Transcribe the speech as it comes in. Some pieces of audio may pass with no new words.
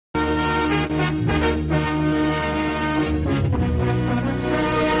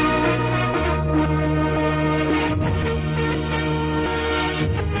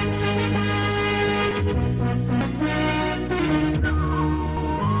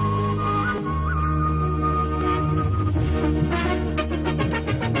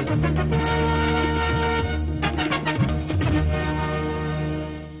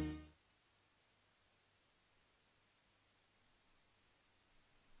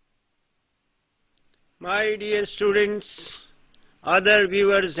My dear students, other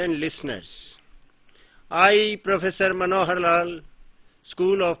viewers and listeners, I, Professor Manohar Lal,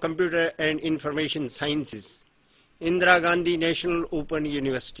 School of Computer and Information Sciences, Indira Gandhi National Open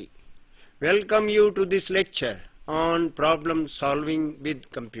University, welcome you to this lecture on problem solving with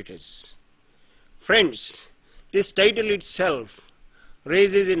computers. Friends, this title itself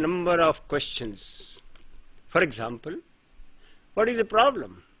raises a number of questions. For example, what is a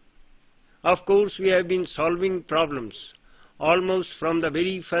problem? Of course, we have been solving problems almost from the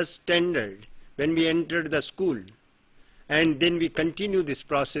very first standard when we entered the school, and then we continue this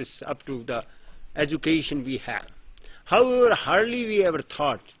process up to the education we have. However, hardly we ever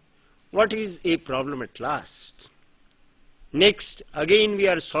thought, what is a problem at last? Next, again we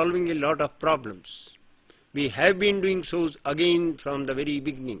are solving a lot of problems. We have been doing so again from the very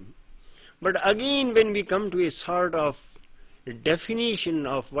beginning. But again, when we come to a sort of definition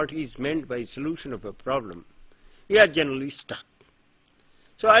of what is meant by solution of a problem, we are generally stuck.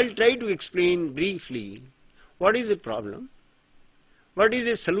 So I'll try to explain briefly what is a problem, what is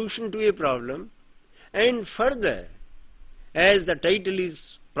a solution to a problem, and further, as the title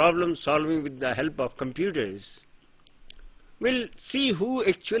is problem solving with the help of computers, we'll see who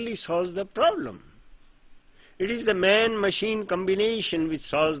actually solves the problem. It is the man-machine combination which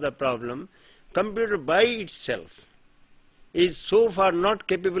solves the problem. Computer by itself is so far not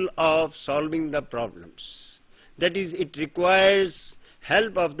capable of solving the problems. That is, it requires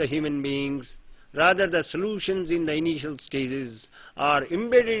help of the human beings. Rather, the solutions in the initial stages are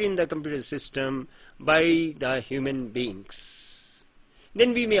embedded in the computer system by the human beings.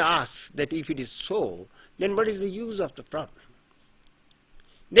 Then we may ask that if it is so, then what is the use of the problem?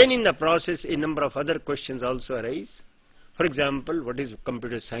 Then in the process, a number of other questions also arise. For example, what is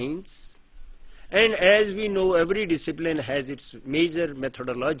computer science? And as we know, every discipline has its major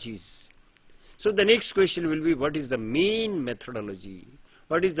methodologies. So the next question will be, what is the main methodology?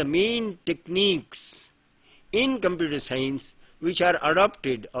 What is the main techniques in computer science which are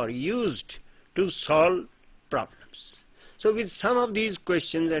adopted or used to solve problems? So with some of these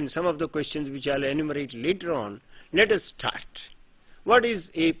questions and some of the questions which I'll enumerate later on, let us start. What is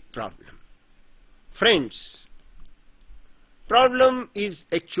a problem? Friends, problem is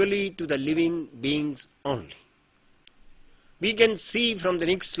actually to the living beings only. We can see from the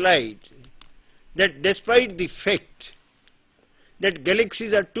next slide that despite the fact that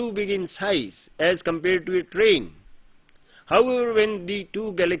galaxies are too big in size as compared to a train, however, when the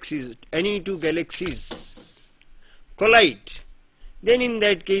any two galaxies collide, then in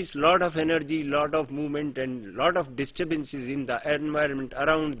that case lot of energy, lot of movement and lot of disturbances in the environment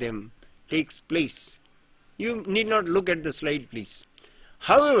around them takes place. You need not look at the slide, please.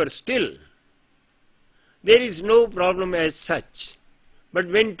 However, still, there is no problem as such. But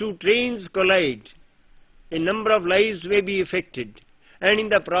when two trains collide, a number of lives may be affected, and in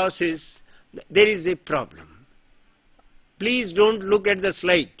the process, there is a problem. Please don't look at the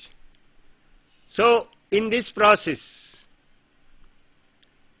slide. So, in this process,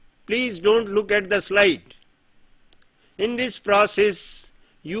 please don't look at the slide. In this process,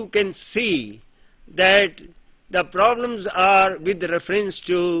 you can see that the problems are with reference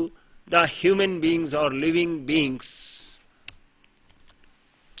to the human beings or living beings.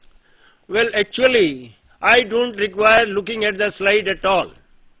 Well, actually, I don't require looking at the slide at all.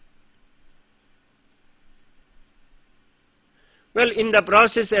 Well, in the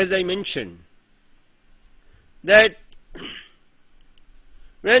process, as I mentioned, that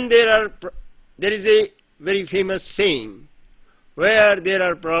when there is a very famous saying, where there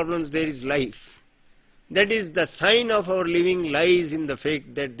are problems, there is life. That is, the sign of our living lies in the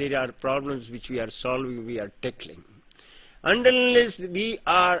fact that there are problems which we are solving, we are tackling. Unless we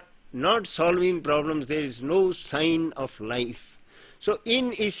are not solving problems, there is no sign of life. So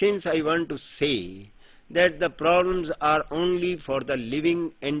in essence, I want to say that the problems are only for the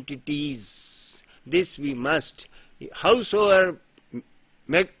living entities. This we must, howsoever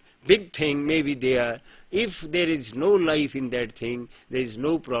big thing may be there, if there is no life in that thing, there is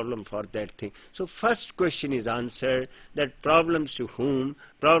no problem for that thing. So first question is answered, that problems to whom?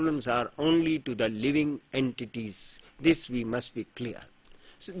 Problems are only to the living entities. This we must be clear.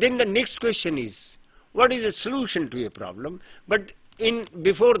 So then the next question is, what is a solution to a problem? But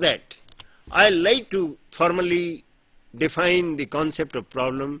before that, I like to formally define the concept of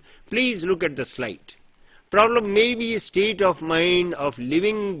problem. Please look at the slide. Problem may be a state of mind of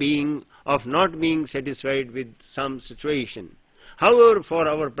living being of not being satisfied with some situation. However, for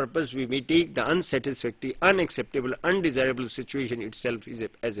our purpose, we may take the unsatisfactory, unacceptable, undesirable situation itself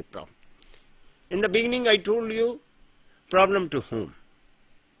as a problem. In the beginning, I told you, problem to whom?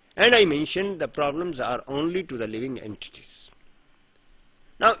 And I mentioned the problems are only to the living entities.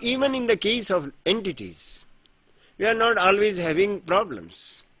 Now, even in the case of entities, we are not always having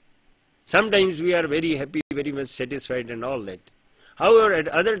problems. Sometimes we are very happy, very much satisfied and all that. However, at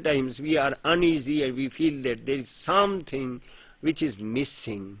other times we are uneasy and we feel that there is something which is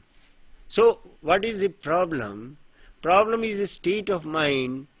missing. So, what is a problem? Problem is a state of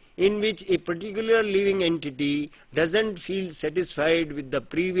mind in which a particular living entity doesn't feel satisfied with the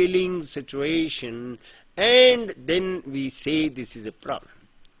prevailing situation, and then we say this is a problem.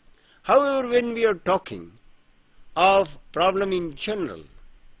 However, when we are talking of problem in general,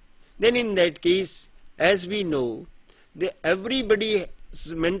 then in that case, as we know, everybody's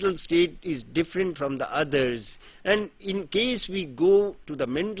mental state is different from the others, and in case we go to the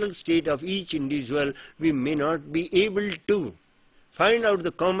mental state of each individual, we may not be able to find out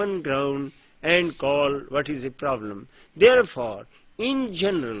the common ground and call what is a problem. Therefore, in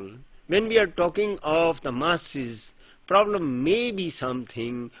general, when we are talking of the masses, problem may be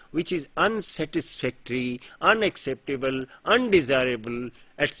something which is unsatisfactory, unacceptable, undesirable,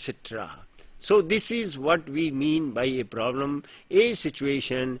 etc. So this is what we mean by a problem, a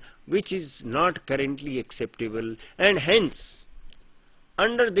situation which is not currently acceptable, and hence,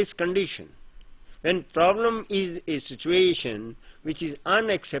 under this condition, when problem is a situation which is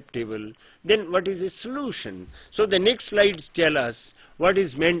unacceptable, then what is a solution? So the next slides tell us what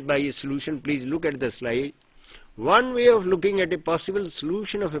is meant by a solution. Please look at the slide. One way of looking at a possible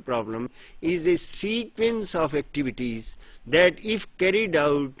solution of a problem is a sequence of activities that, if carried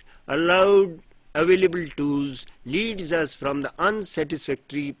out, allowed available tools, leads us from the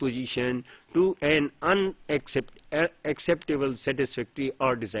unsatisfactory position to an acceptable, satisfactory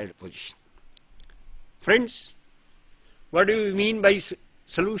or desired position. Friends, what do we mean by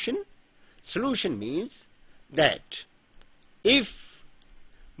solution? Solution means that if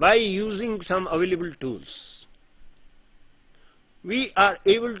by using some available tools, we are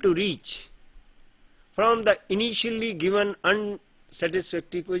able to reach from the initially given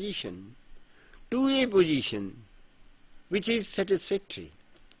unsatisfactory position to a position which is satisfactory,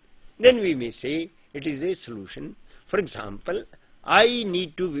 then we may say it is a solution. For example, I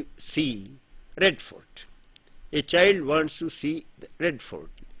need to see Red Fort. A child wants to see the Red Fort,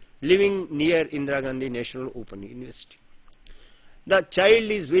 living near Indira Gandhi National Open University. The child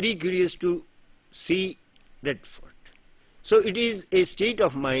is very curious to see Red Fort. So it is a state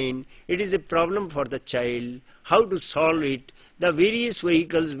of mind, it is a problem for the child, how to solve it, the various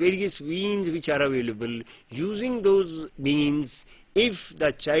vehicles, various means which are available. Using those means, if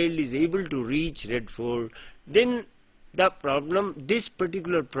the child is able to reach Red Fort, then the problem, this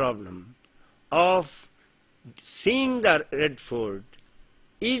particular problem of seeing the Red Fort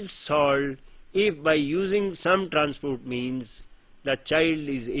is solved if by using some transport means the child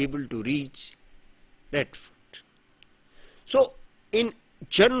is able to reach Red Fort. So, in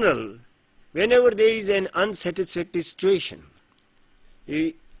general, whenever there is an unsatisfactory situation,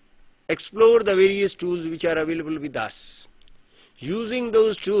 we explore the various tools which are available with us. Using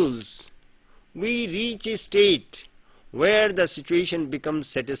those tools, we reach a state where the situation becomes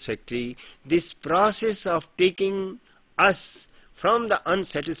satisfactory. This process of taking us from the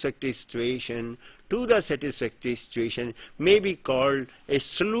unsatisfactory situation to the satisfactory situation may be called a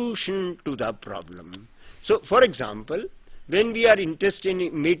solution to the problem. So, for example, when we are interested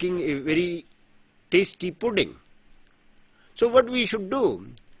in making a very tasty pudding, so what we should do?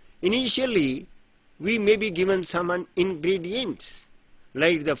 Initially, we may be given some ingredients,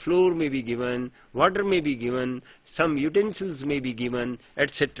 like the flour may be given, water may be given, some utensils may be given,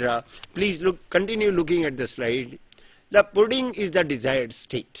 etc. Please continue looking at the slide. The pudding is the desired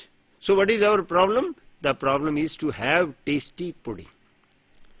state. So what is our problem? The problem is to have tasty pudding.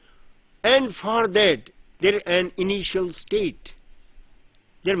 And for that, there is an initial state.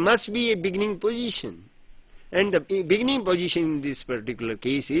 There must be a beginning position. And the beginning position in this particular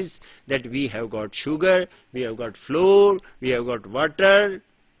case is that we have got sugar, we have got flour, we have got water,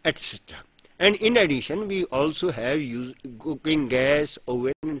 etc. And in addition, we also have cooking gas,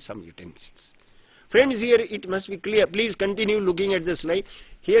 oven and some utensils. Friends, here it must be clear. Please continue looking at the slide.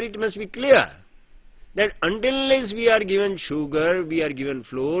 Here it must be clear that unless we are given sugar, we are given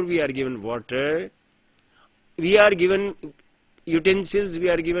flour, we are given water, we are given utensils, we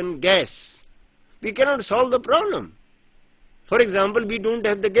are given gas, we cannot solve the problem. For example, we don't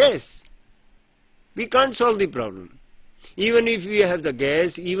have the gas. We can't solve the problem. Even if we have the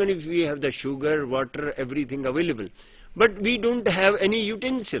gas, even if we have the sugar, water, everything available, but we don't have any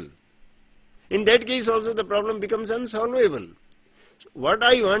utensil. In that case also the problem becomes unsolvable. So what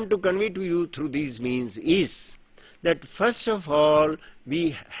I want to convey to you through these means is that first of all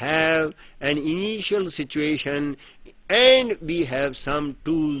we have an initial situation and we have some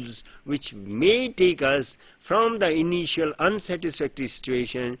tools which may take us from the initial unsatisfactory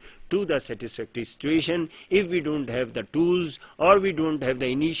situation to the satisfactory situation. If we don't have the tools or we don't have the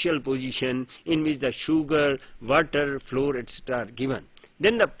initial position in which the sugar, water, flour, etc. are given,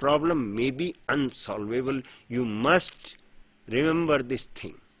 then the problem may be unsolvable. You must remember this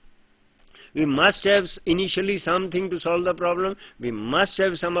thing. We must have initially something to solve the problem. We must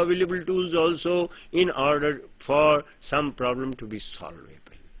have some available tools also in order for some problem to be solvable.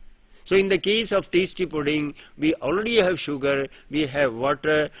 So in the case of tasty pudding, we already have sugar, we have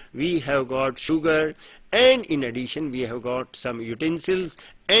water, we have got sugar, and in addition we have got some utensils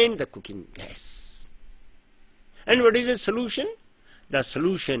and the cooking gas. And what is the solution? The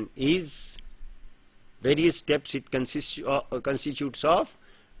solution is various steps. It constitutes of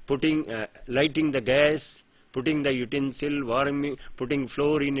lighting the gas, putting the utensil, warming, putting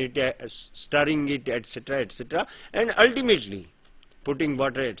flour in it, stirring it, etc., etc., and ultimately putting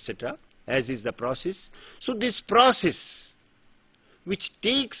water, etc., as is the process. So this process which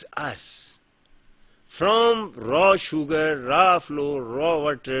takes us from raw sugar, raw flour, raw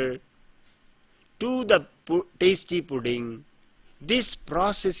water to the tasty pudding, this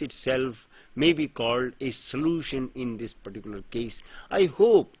process itself may be called a solution in this particular case. I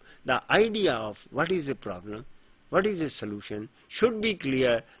hope the idea of what is a problem, what is a solution should be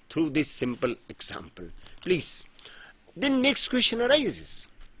clear through this simple example. Please. Then next question arises.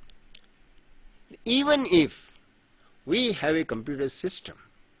 Even if we have a computer system,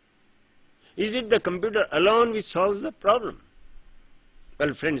 is it the computer alone which solves the problem?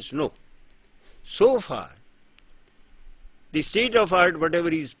 Well, friends, no. So far, the state of art, whatever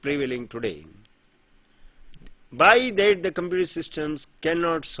is prevailing today, by that the computer systems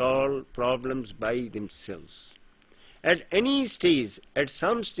cannot solve problems by themselves. At any stage, at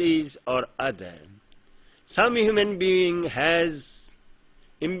some stage or other, some human being has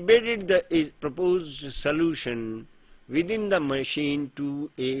embedded the proposed solution within the machine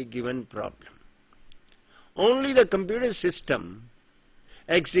to a given problem. Only the computer system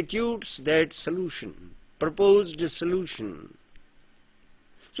executes that solution, proposed solution.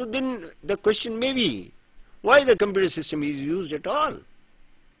 So then the question may be, why the computer system is used at all?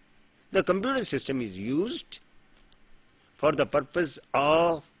 The computer system is used for the purpose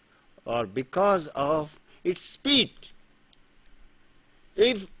of or because of its speed.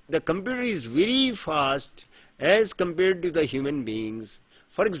 If the computer is very fast as compared to the human beings,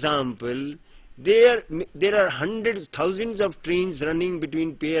 for example, there are hundreds, thousands of trains running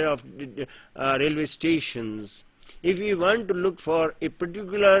between pair of railway stations. If we want to look for a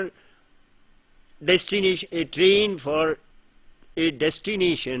particular destination, a train for a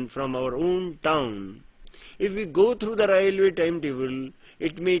destination from our own town, if we go through the railway timetable,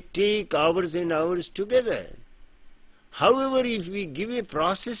 it may take hours and hours together. However, if we give a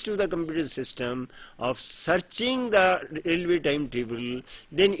process to the computer system of searching the railway timetable,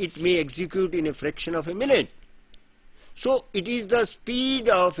 then it may execute in a fraction of a minute. So it is the speed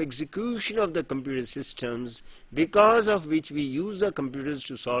of execution of the computer systems because of which we use the computers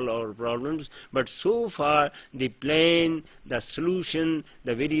to solve our problems. But so far the plan, the solution,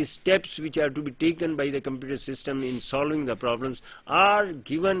 the various steps which are to be taken by the computer system in solving the problems are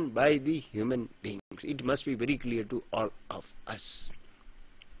given by the human beings. It must be very clear to all of us.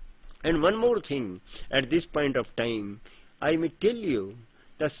 And one more thing, at this point of time, I may tell you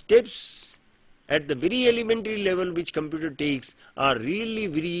the steps at the very elementary level which computer takes are really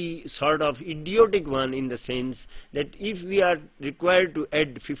very sort of idiotic one, in the sense that if we are required to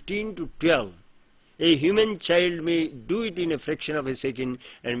add 15 to 12, a human child may do it in a fraction of a second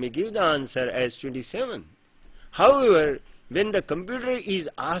and may give the answer as 27. However, when the computer is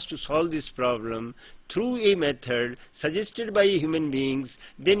asked to solve this problem through a method suggested by human beings,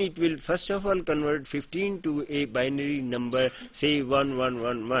 then it will first of all convert 15 to a binary number, say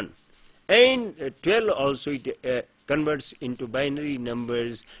 1111. And 12 also it converts into binary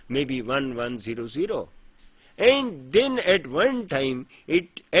numbers, maybe 1100. And then at one time it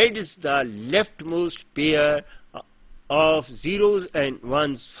adds the leftmost pair of zeros and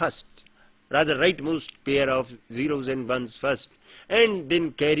ones first, rather rightmost pair of zeros and ones first, and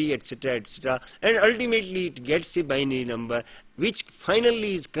then carry, etc., etc., and ultimately it gets a binary number which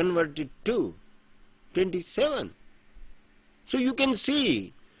finally is converted to 27. So you can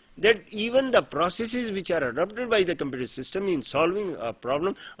see that even the processes which are adopted by the computer system in solving a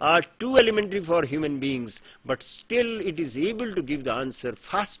problem are too elementary for human beings, but still it is able to give the answer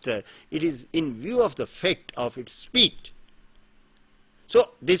faster. It is in view of the fact of its speed. So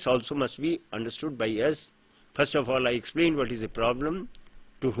this also must be understood by us First of all, I explain what is a problem,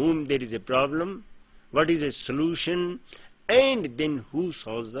 to whom there is a problem, what is a solution, and then who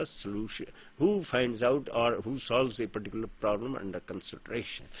solves the solution, who finds out or who solves a particular problem under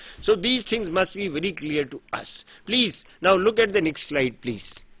consideration. So these things must be very clear to us. Please, now look at the next slide,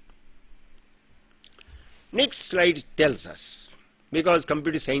 please. Next slide tells us, because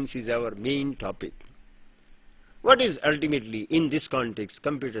computer science is our main topic, what is ultimately, in this context,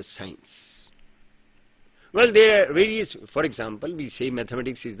 computer science? Well, there are various, for example, we say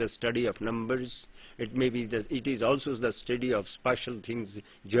mathematics is the study of numbers, it is also the study of spatial things,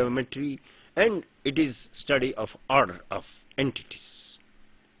 geometry, and it is study of order of entities.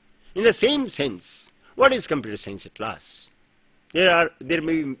 In the same sense, what is computer science at last? There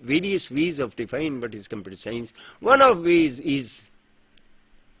may be various ways of defining what is computer science. One of ways is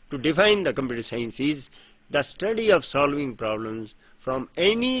to define the computer science is the study of solving problems from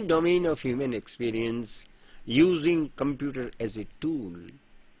any domain of human experience using computer as a tool.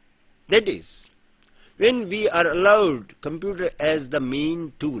 That is, when we are allowed computer as the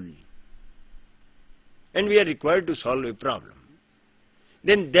main tool and we are required to solve a problem,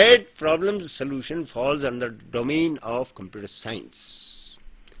 then that problem's solution falls under the domain of computer science.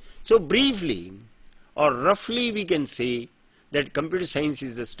 So briefly or roughly we can say that computer science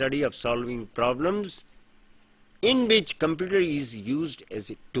is the study of solving problems in which computer is used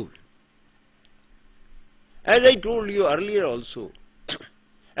as a tool. As I told you earlier also,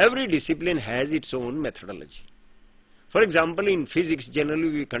 every discipline has its own methodology. For example, in physics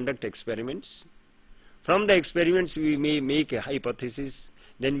generally we conduct experiments. From the experiments we may make a hypothesis,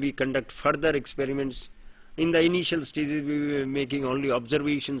 then we conduct further experiments. In the initial stages we were making only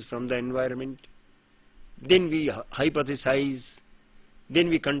observations from the environment. Then we hypothesize, then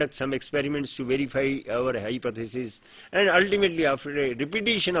we conduct some experiments to verify our hypothesis, and ultimately after a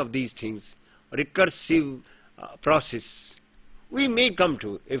repetition of these things, recursive process, we may come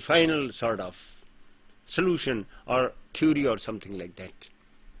to a final sort of solution or theory or something like that,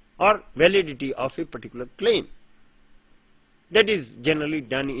 or validity of a particular claim. That is generally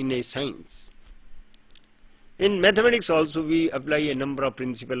done in a science. In mathematics also we apply a number of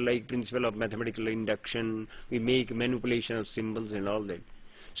principles like principle of mathematical induction, we make manipulation of symbols and all that.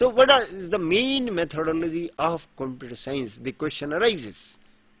 So what is the main methodology of computer science? The question arises.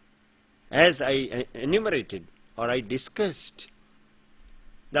 As I enumerated or I discussed,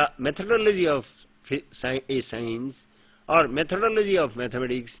 the methodology of a science or methodology of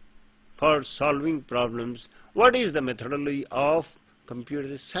mathematics for solving problems, what is the methodology of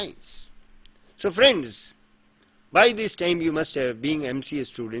computer science? So friends, by this time you must have, being MCA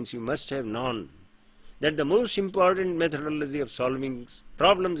students, you must have known that the most important methodology of solving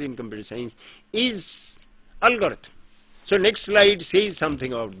problems in computer science is algorithm. So next slide says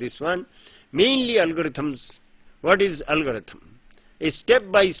something about this one. Mainly algorithms. What is algorithm? A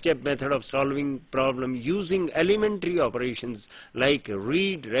step-by-step method of solving problem using elementary operations like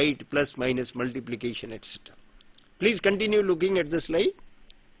read, write, plus, minus, multiplication, etc. Please continue looking at the slide.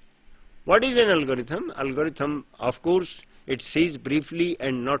 What is an algorithm? Algorithm, of course, it says briefly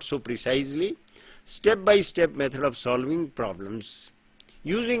and not so precisely, step-by-step method of solving problems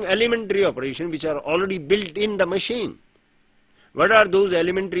using elementary operations which are already built in the machine. What are those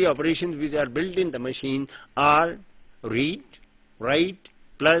elementary operations which are built in the machine? Are read, write,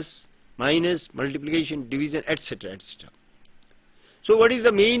 plus, minus, multiplication, division, etc., etc. So what is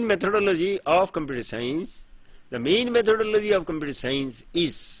the main methodology of computer science? The main methodology of computer science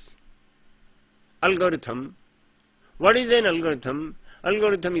is algorithm. What is an algorithm?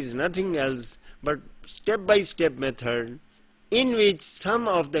 Algorithm is nothing else but step-by-step method in which some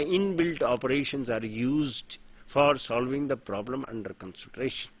of the inbuilt operations are used for solving the problem under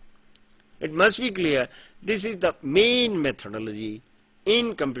consideration. It must be clear, this is the main methodology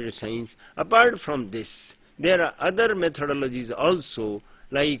in computer science. Apart from this, there are other methodologies also,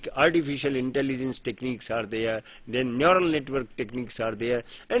 like artificial intelligence techniques are there, then neural network techniques are there,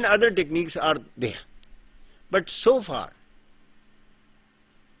 and other techniques are there. But so far,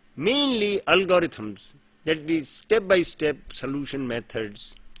 mainly algorithms, that is step-by-step solution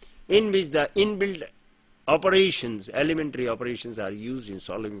methods in which the inbuilt operations, elementary operations are used in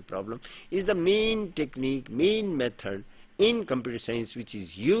solving a problem, is the main technique, main method in computer science which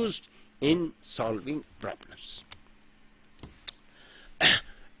is used in solving problems.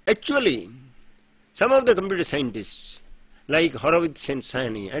 Actually, some of the computer scientists like Horowitz and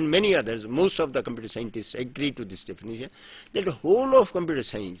Sahni and many others, most of the computer scientists agree to this definition, that the whole of computer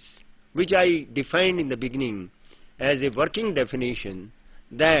science, which I defined in the beginning as a working definition,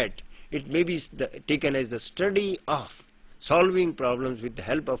 that it may be taken as the study of solving problems with the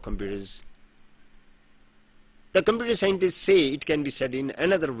help of computers the computer scientists say it can be said in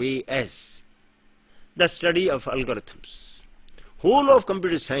another way as the study of algorithms. Whole of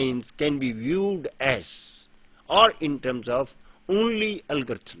computer science can be viewed as or in terms of only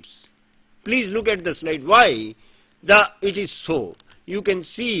algorithms. Please look at the slide. Why it is so? You can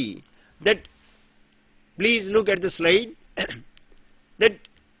see that, please look at the slide, that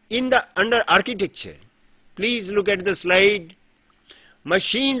in the under architecture, please look at the slide,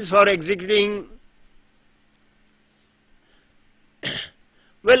 machines for executing.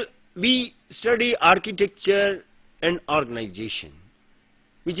 Well, we study architecture and organization,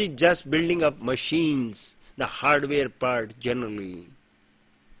 which is just building up machines, the hardware part generally.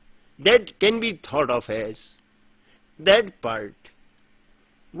 That can be thought of as that part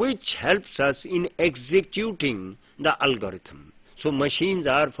which helps us in executing the algorithm. So machines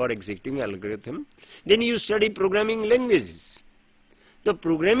are for executing algorithm. Then you study programming languages. The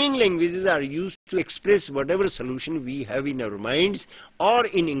programming languages are used to express whatever solution we have in our minds or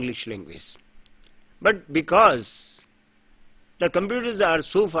in English language. But because the computers are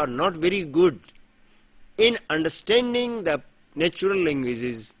so far not very good in understanding the natural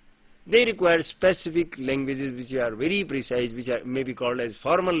languages, they require specific languages which are very precise, which are maybe called as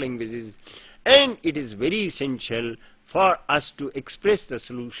formal languages, and it is very essential for us to express the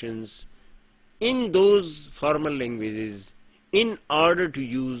solutions in those formal languages in order to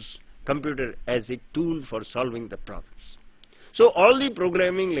use computer as a tool for solving the problems. So all the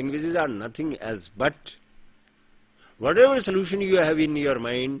programming languages are nothing else but whatever solution you have in your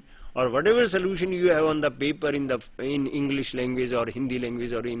mind or whatever solution you have on the paper in English language or Hindi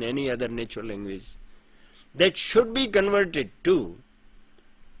language or in any other natural language, that should be converted to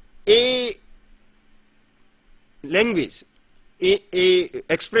a language, a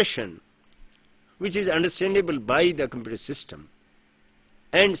expression which is understandable by the computer system,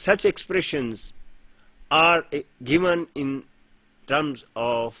 and such expressions are given in terms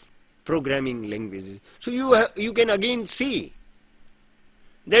of programming languages. So you can again see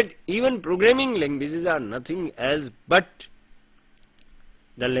that even programming languages are nothing else but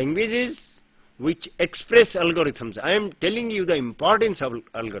the languages which express algorithms. I am telling you the importance of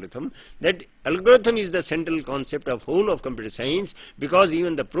algorithm, that algorithm is the central concept of whole of computer science, because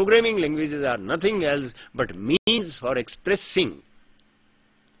even the programming languages are nothing else but means for expressing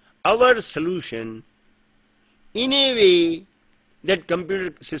our solution in a way that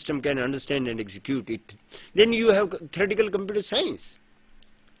computer system can understand and execute it. Then you have theoretical computer science.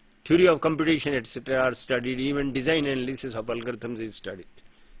 Theory of computation, etc. are studied, even design and analysis of algorithms is studied.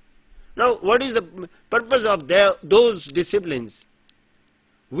 Now, what is the purpose of those disciplines?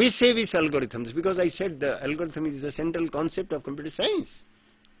 We say these algorithms because I said the algorithm is the central concept of computer science.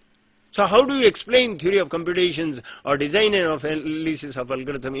 So how do you explain theory of computations or design and analysis of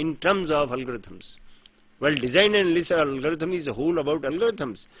algorithm in terms of algorithms? Well, design and analysis of algorithm is a whole about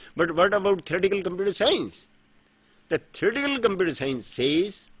algorithms. But what about theoretical computer science? The theoretical computer science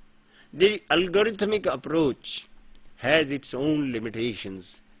says the algorithmic approach has its own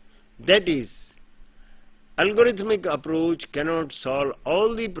limitations. That is, algorithmic approach cannot solve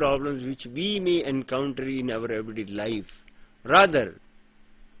all the problems which we may encounter in our everyday life. Rather,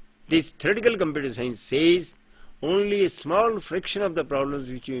 this theoretical computer science says only a small fraction of the problems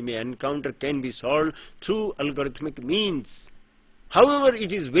which we may encounter can be solved through algorithmic means. However,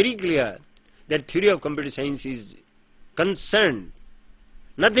 it is very clear that theory of computer science is concerned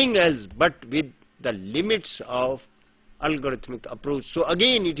nothing else but with the limits of algorithmic approach. So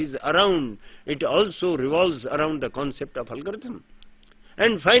again it also revolves around the concept of algorithm.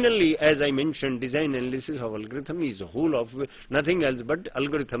 And finally, as I mentioned, design analysis of algorithm is a whole of nothing else but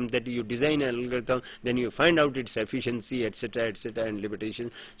algorithm, that you design an algorithm, then you find out its efficiency, etc., etc., and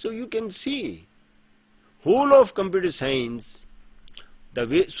limitations. So you can see whole of computer science,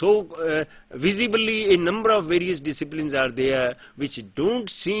 visibly a number of various disciplines are there which don't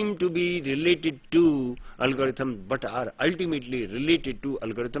seem to be related to algorithms but are ultimately related to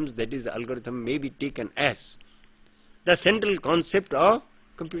algorithms. That is, algorithm may be taken as the central concept of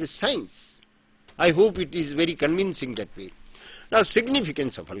computer science. I hope it is very convincing that way. Now,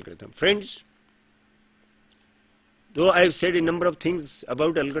 significance of algorithm. Friends, though I have said a number of things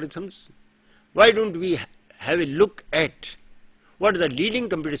about algorithms, why don't we have a look at what the leading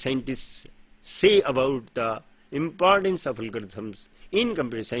computer scientists say about the importance of algorithms in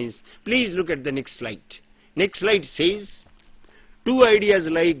computer science? Please look at the next slide. Next slide says, two ideas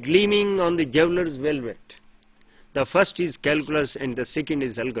lie gleaming on the jeweler's velvet. The first is calculus and the second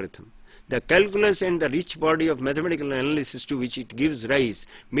is algorithm. The calculus and the rich body of mathematical analysis to which it gives rise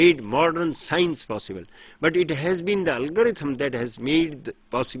made modern science possible. But it has been the algorithm that has made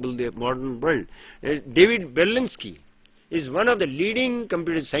possible the modern world. David Berlinski is one of the leading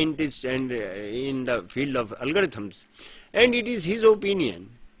computer scientists and in the field of algorithms, and it is his opinion.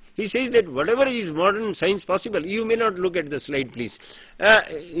 He says that whatever is modern science possible, you may not look at the slide please.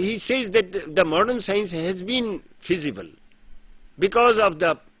 He says that the modern science has been feasible because of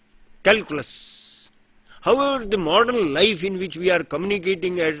the calculus. However, the modern life in which we are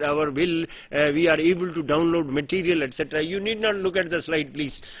communicating at our will, we are able to download material, etc. You need not look at the slide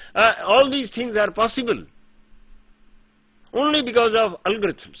please. All these things are possible only because of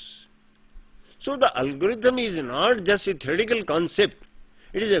algorithms. So the algorithm is not just a theoretical concept.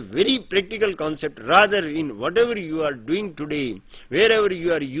 It is a very practical concept. Rather, in whatever you are doing today, wherever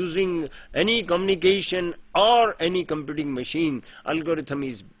you are using any communication or any computing machine, algorithm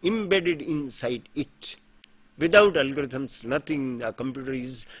is embedded inside it. Without algorithms, nothing. A computer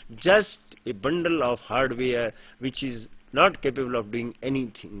is just a bundle of hardware which is not capable of doing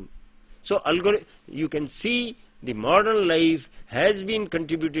anything. So you can see the modern life has been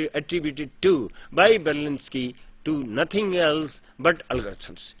attributed to by Berlinski to nothing else but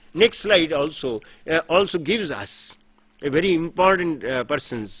algorithms. Next slide also gives us a very important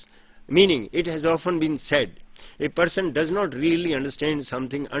person's meaning. It has often been said, a person does not really understand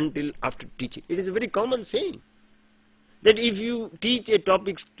something until after teaching. It is a very common saying that if you teach a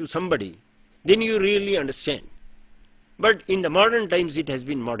topic to somebody, then you really understand. But in the modern times it has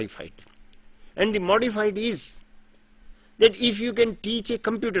been modified. And the modified is that if you can teach a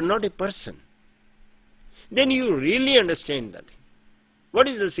computer, not a person, then you really understand that. What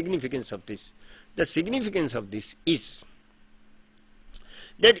is the significance of this? The significance of this is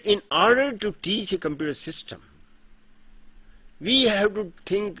that in order to teach a computer system, we have to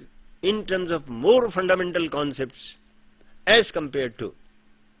think in terms of more fundamental concepts as compared to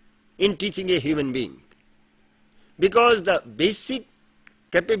in teaching a human being. Because the basic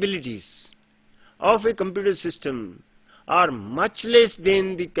capabilities of a computer system are much less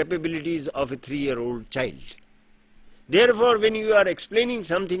than the capabilities of a 3-year-old child. Therefore, when you are explaining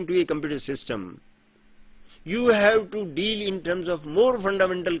something to a computer system, you have to deal in terms of more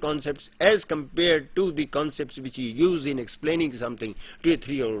fundamental concepts as compared to the concepts which you use in explaining something to a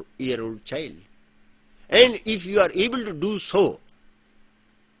 3-year-old child. And if you are able to do so,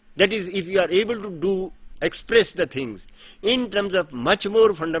 that is, if you are able to express the things in terms of much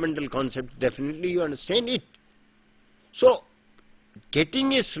more fundamental concepts, definitely you understand it. So,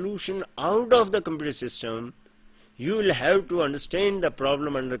 getting a solution out of the computer system, you will have to understand the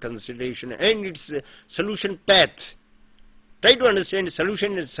problem under consideration and its solution path. Try to understand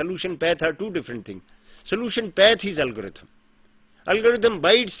solution and solution path are two different things. Solution path is algorithm. Algorithm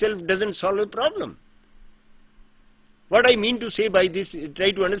by itself doesn't solve a problem. What I mean to say by this,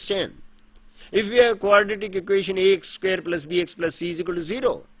 try to understand. If we have quadratic equation ax square plus bx plus c is equal to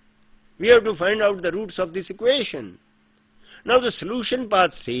 0, we have to find out the roots of this equation. Now the solution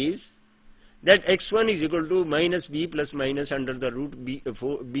path says that x1 is equal to minus b plus minus under the root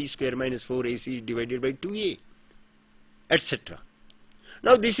b square minus 4ac divided by 2a, etc.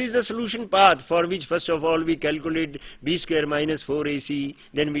 Now this is the solution path for which first of all we calculate b square minus 4ac,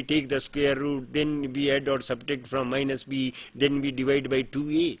 then we take the square root, then we add or subtract from minus b, then we divide by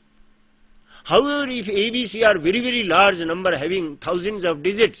 2a. However, if ABC are very large number having thousands of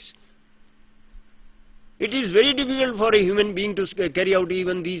digits, it is very difficult for a human being to carry out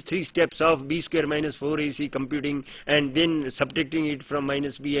even these 3 steps of b square minus 4ac computing and then subtracting it from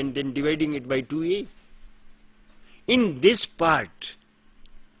minus b and then dividing it by 2a. In this part,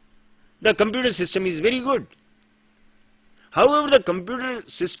 the computer system is very good. However, the computer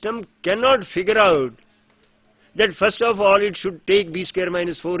system cannot figure out that first of all it should take b square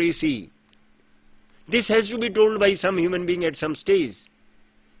minus 4ac. This has to be told by some human being at some stage.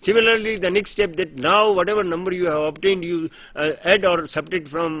 Similarly, the next step, that now whatever number you have obtained, you add or subtract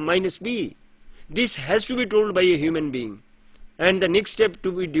from minus b. This has to be told by a human being. And the next step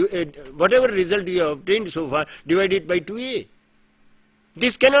to be whatever result you have obtained so far, divide it by 2a.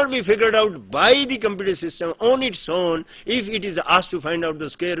 This cannot be figured out by the computer system on its own if it is asked to find out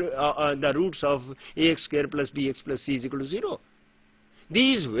the roots of ax square plus bx plus c is equal to 0.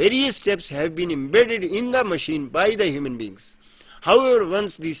 These various steps have been embedded in the machine by the human beings. However,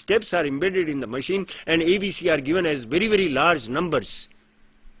 once these steps are embedded in the machine and ABC are given as very large numbers,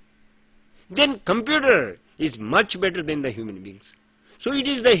 then computer is much better than the human beings. So it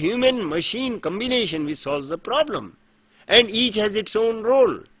is the human-machine combination which solves the problem. And each has its own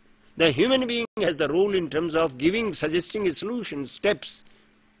role. The human being has the role in terms of suggesting a solution, steps.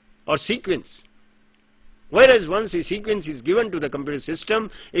 or sequence. Whereas once a sequence is given to the computer system,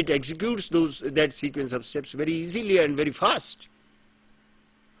 it executes that sequence of steps very easily and very fast.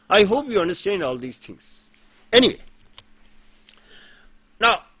 I hope you understand all these things. Anyway,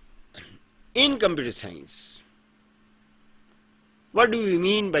 now in computer science, what do we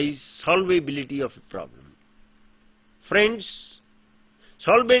mean by solvability of a problem? Friends,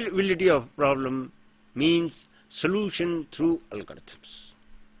 solvability of a problem means solution through algorithms.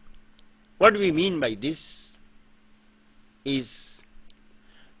 What we mean by this is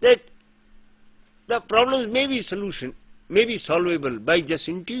that the problems may be solvable by just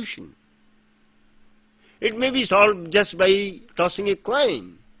intuition. It may be solved just by tossing a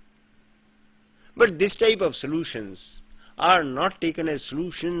coin. But this type of solutions are not taken as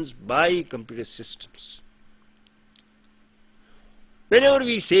solutions by computer systems. Whenever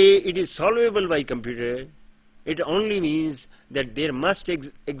we say it is solvable by computer, it only means that there must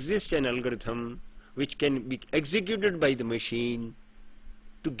exist an algorithm which can be executed by the machine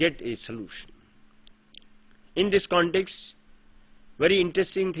to get a solution. In this context, very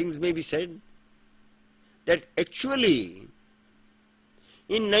interesting things may be said, that actually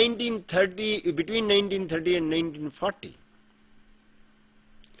in between 1930 and 1940,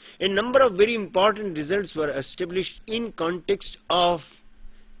 a number of very important results were established in context of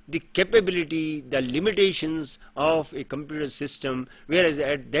the capability, the limitations of a computer system, whereas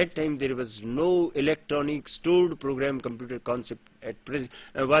at that time there was no electronic stored program computer concept at present,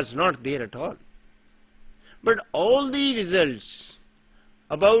 was not there at all. But all the results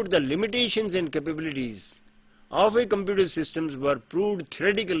about the limitations and capabilities of a computer systems were proved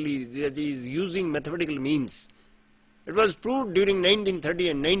theoretically, that is using mathematical means. It was proved during 1930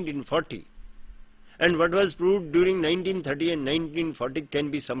 and 1940. And what was proved during 1930 and 1940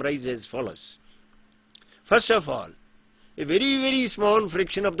 can be summarized as follows. First of all, a very, very small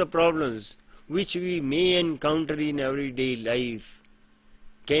fraction of the problems which we may encounter in everyday life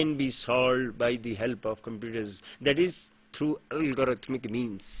can be solved by the help of computers, that is through algorithmic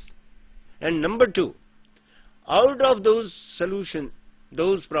means. And number two, out of those solutions,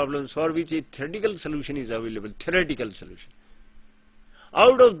 those problems for which a theoretical solution is available,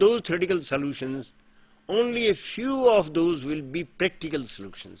 out of those theoretical solutions, only a few of those will be practical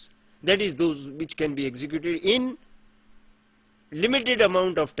solutions. That is, those which can be executed in limited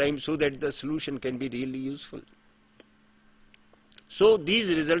amount of time so that the solution can be really useful. So these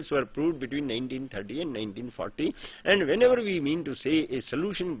results were proved between 1930 and 1940, and whenever we mean to say a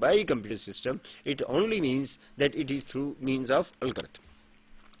solution by a computer system, it only means that it is through means of algorithm.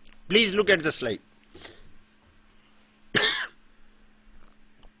 Please look at the slide.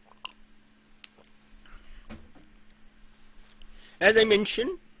 As I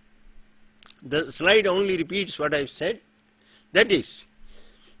mentioned, the slide only repeats what I have said. That is,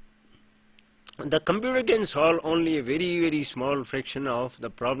 the computer can solve only a very, very small fraction of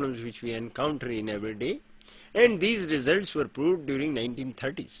the problems which we encounter in every day, and these results were proved during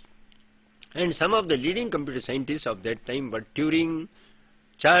 1930s. And some of the leading computer scientists of that time were Turing,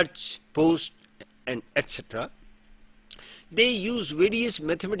 Church, Post, and etc. They used various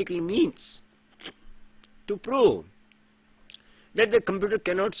mathematical means to prove that the computer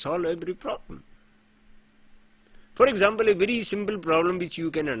cannot solve every problem. For example, a very simple problem which you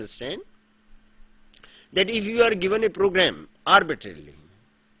can understand, that if you are given a program arbitrarily,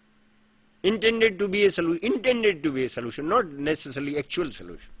 intended to be a solution, not necessarily actual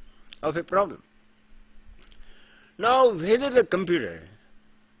solution of a problem. Now, whether the computer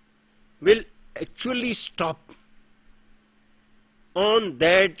will actually stop on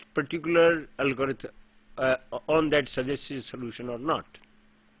that particular algorithm, on that suggested solution or not,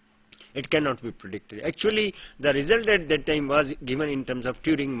 it cannot be predicted. Actually, the result at that time was given in terms of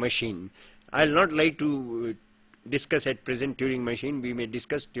Turing machine. I will not like to discuss at present Turing machine. We may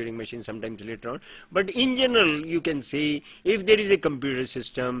discuss Turing machine sometimes later on. But in general, you can say, if there is a computer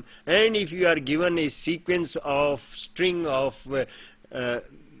system and if you are given a sequence of string of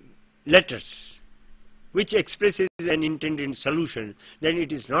letters which expresses an intended solution, then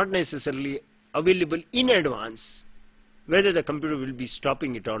it is not necessarily available in advance whether the computer will be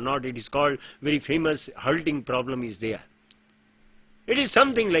stopping it or not. It is called, very famous halting problem is there. It is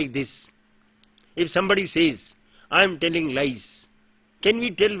something like this. If somebody says, I am telling lies, can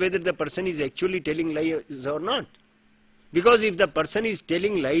we tell whether the person is actually telling lies or not? Because if the person is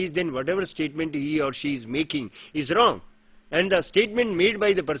telling lies, then whatever statement he or she is making is wrong. And the statement made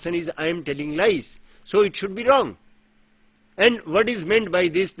by the person is, I am telling lies. So it should be wrong. And what is meant by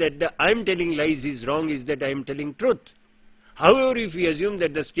this, that the I am telling lies is wrong, is that I am telling truth. However, if we assume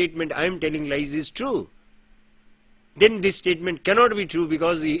that the statement I am telling lies is true, then this statement cannot be true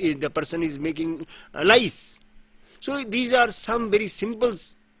because the person is making lies. So these are some very simple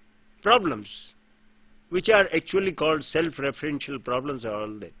problems which are actually called self-referential problems or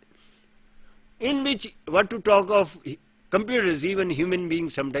all that, in which what to talk of computers, even human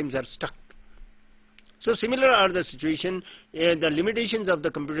beings sometimes are stuck. So similar are the situation, the limitations of the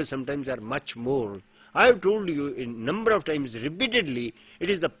computer sometimes are much more. I have told you a number of times repeatedly, it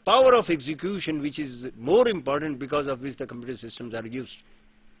is the power of execution which is more important, because of which the computer systems are used.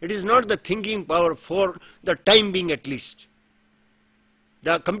 It is not the thinking power, for the time being at least.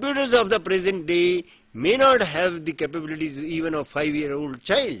 The computers of the present day may not have the capabilities even of a 5-year-old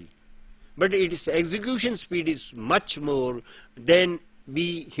child, but its execution speed is much more than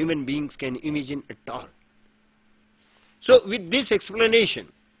we human beings can imagine at all. So with this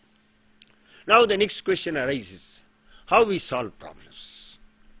explanation, now the next question arises, how we solve problems.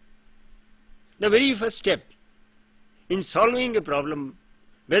 The very first step in solving a problem,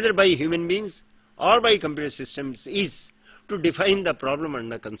 whether by human beings or by computer systems, is to define the problem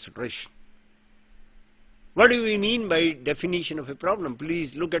under consideration. What do we mean by definition of a problem?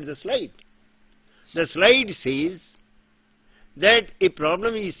 Please look at the slide. The slide says that a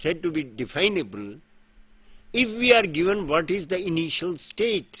problem is said to be definable if we are given what is the initial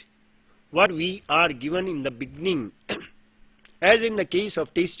state, what we are given in the beginning. As in the case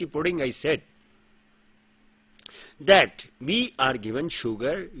of tasty pudding, I said that we are given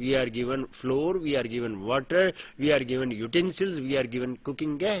sugar, we are given flour, we are given water, we are given utensils, we are given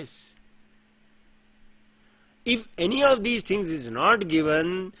cooking gas. If any of these things is not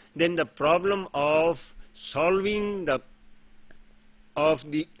given, then the problem of solving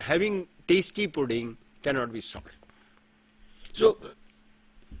having tasty pudding cannot be solved. So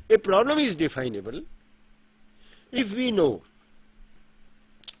a problem is definable if we know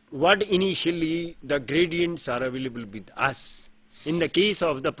what initially the gradients are available with us. In the case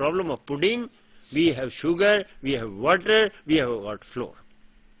of the problem of pudding, we have sugar, we have water, we have what, flour.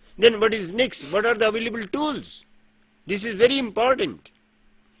 Then what is next? What are the available tools? This is very important.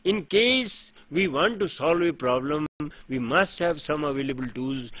 In case we want to solve a problem, we must have some available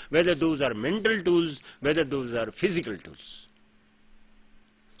tools, whether those are mental tools, whether those are physical tools.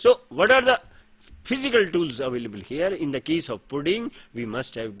 So what are the physical tools available here? In the case of pudding, we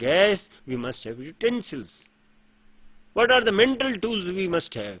must have gas, we must have utensils. What are the mental tools we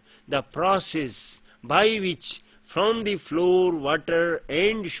must have? The process by which from the flour, water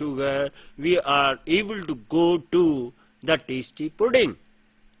and sugar we are able to go to the tasty pudding.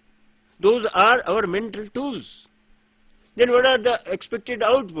 Those are our mental tools. Then what are the expected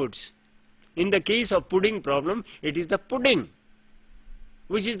outputs? In the case of pudding problem, it is the pudding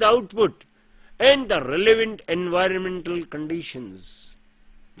which is the output, and the relevant environmental conditions.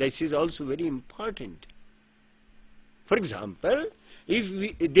 This is also very important. For example,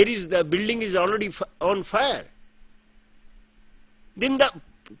 if the building is already on fire, then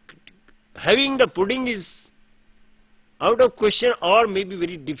having the pudding is out of question or may be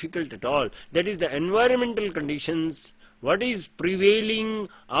very difficult at all. That is the environmental conditions, what is prevailing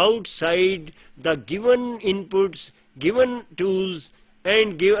outside the given inputs, given tools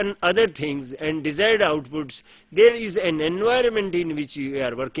and given other things and desired outputs. There is an environment in which we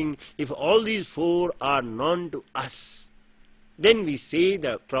are working. If all these four are known to us, then we say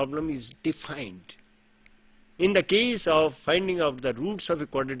the problem is defined. In the case of finding out the roots of a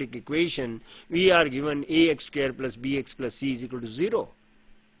quadratic equation, we are given ax square plus bx plus c is equal to 0.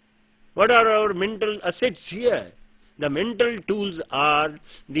 What are our mental assets here? The mental tools are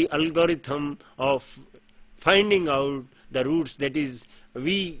the algorithm of finding out the roots, that is,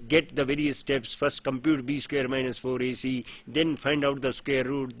 we get the various steps, first compute b square minus 4ac, then find out the square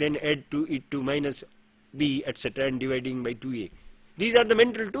root, then add to it to minus b, etc., and dividing by 2a. These are the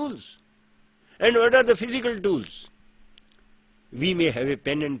mental tools. And what are the physical tools? We may have a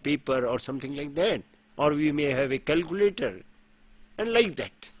pen and paper or something like that, or we may have a calculator, and like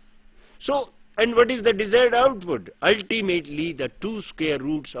that. So, and what is the desired output? Ultimately, the two square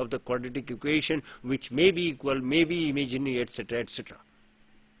roots of the quadratic equation, which may be equal, may be imaginary, etc., etc.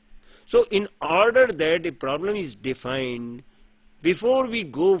 So, in order that a problem is defined, before we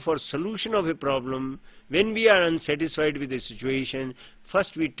go for solution of a problem, when we are unsatisfied with a situation,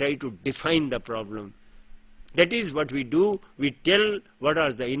 first we try to define the problem. That is what we do. We tell what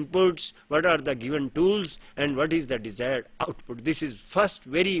are the inputs, what are the given tools, and what is the desired output. This is first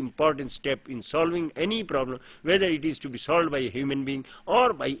very important step in solving any problem, whether it is to be solved by a human being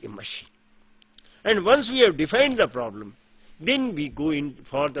or by a machine. And once we have defined the problem, then we go in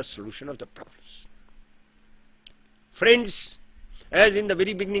for the solution of the problems. Friends, as in the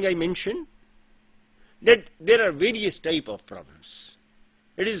very beginning I mentioned, that there are various type of problems.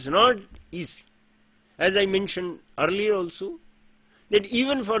 It is not easy. As I mentioned earlier also, that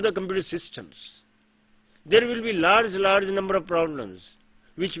even for the computer systems, there will be large number of problems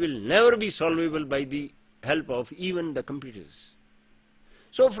which will never be solvable by the help of even the computers.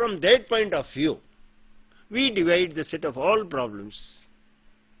 So from that point of view, we divide the set of all problems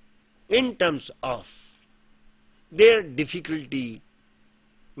in terms of their difficulty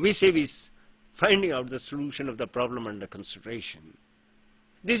vis-a-vis finding out the solution of the problem under consideration.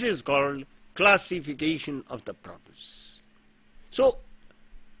 This is called classification of the problems. So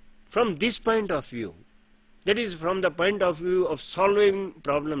from this point of view, that is from the point of view of solving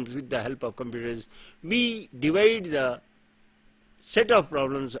problems with the help of computers, we divide the set of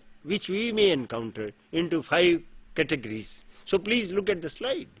problems which we may encounter into 5 categories. So please look at the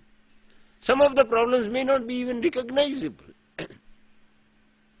slide. Some of the problems may not be even recognizable.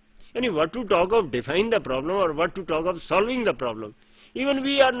 And what to talk of define the problem or what to talk of solving the problem. Even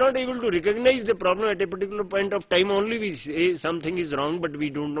we are not able to recognize the problem at a particular point of time. Only we say something is wrong, but we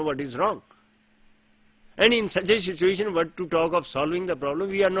don't know what is wrong. And in such a situation, what to talk of solving the problem,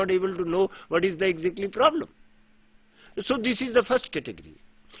 we are not able to know what is the exactly problem. So this is the first category.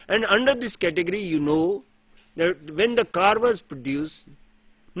 And under this category, you know that when the car was produced,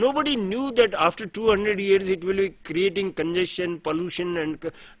 nobody knew that after 200 years it will be creating congestion, pollution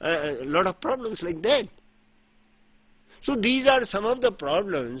and a lot of problems like that. So these are some of the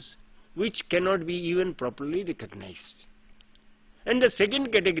problems which cannot be even properly recognized. And the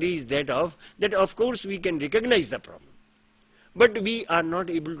second category is that of course we can recognize the problem, but we are not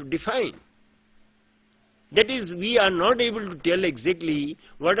able to define. That is, we are not able to tell exactly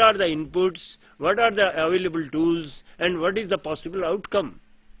what are the inputs, what are the available tools, and what is the possible outcome.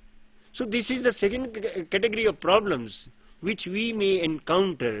 So this is the second category of problems which we may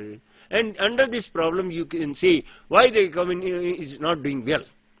encounter, and under this problem you can say why the economy is not doing well.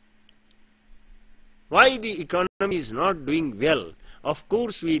 Why the economy is not doing well? Of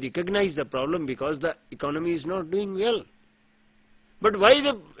course we recognize the problem because the economy is not doing well. But why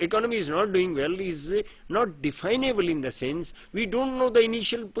the economy is not doing well is not definable in the sense we don't know the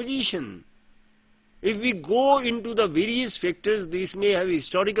initial position. If we go into the various factors, this may have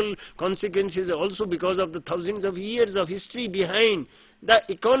historical consequences also because of the thousands of years of history behind the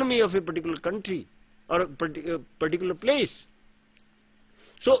economy of a particular country or a particular place.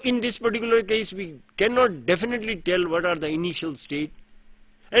 So in this particular case, we cannot definitely tell what are the initial state.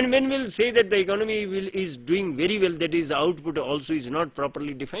 And when we will say that the economy is doing very well, that is, the output also is not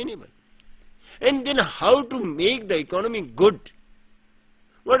properly definable. And then how to make the economy good?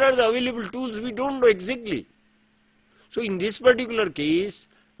 What are the available tools? We don't know exactly. So in this particular case,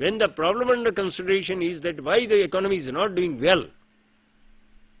 when the problem under consideration is that why the economy is not doing well,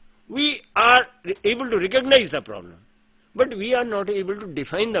 we are able to recognize the problem. But we are not able to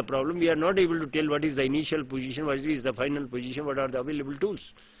define the problem. We are not able to tell what is the initial position, what is the final position, what are the available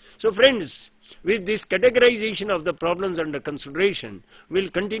tools. So friends, with this categorization of the problems under consideration, we will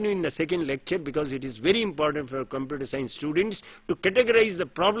continue in the second lecture because it is very important for computer science students to categorize the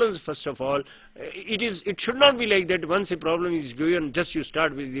problems first of all. It should not be like that once a problem is given, just you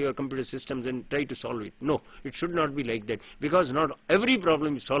start with your computer systems and try to solve it. No, it should not be like that because not every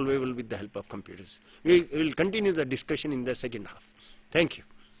problem is solvable with the help of computers. We will continue the discussion in the second half. Thank you.